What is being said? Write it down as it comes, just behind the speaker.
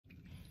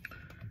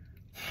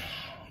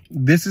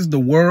This is the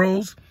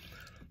world's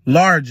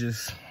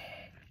largest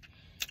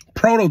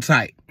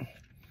prototype.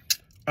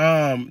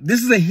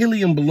 This is a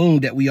helium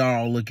balloon that we are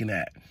all looking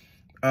at.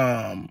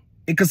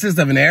 It consists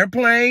of an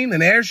airplane,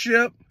 an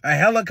airship, a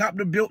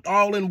helicopter built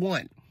all in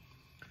one.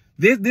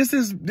 This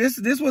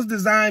was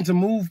designed to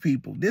move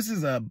people. This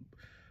is an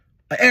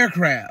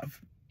aircraft.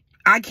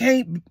 I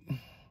can't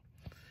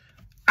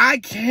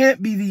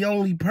be the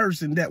only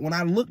person that when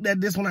I looked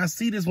at this, when I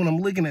see this, when I'm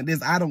looking at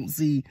this, I don't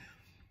see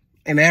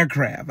an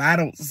aircraft. I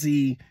don't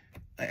see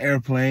an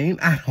airplane.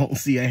 I don't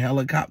see a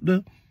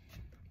helicopter.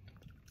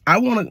 I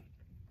don't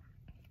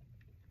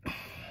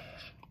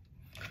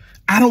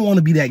want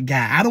to be that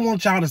guy. I don't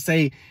want y'all to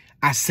say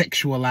I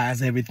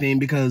sexualize everything,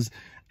 because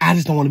I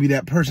just don't want to be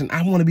that person.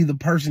 I want to be the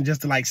person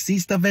just to like see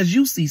stuff as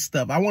you see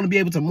stuff. I want to be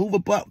able to move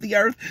about the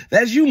earth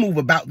as you move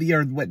about the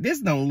earth. But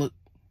this don't look.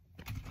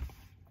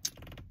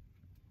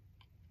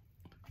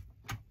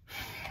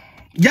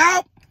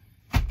 Y'all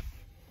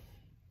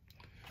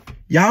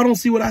don't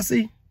see what I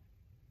see?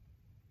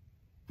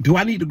 Do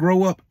I need to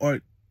grow up,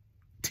 or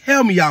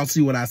tell me y'all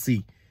see what I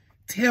see?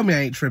 Tell me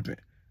I ain't tripping.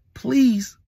 Please.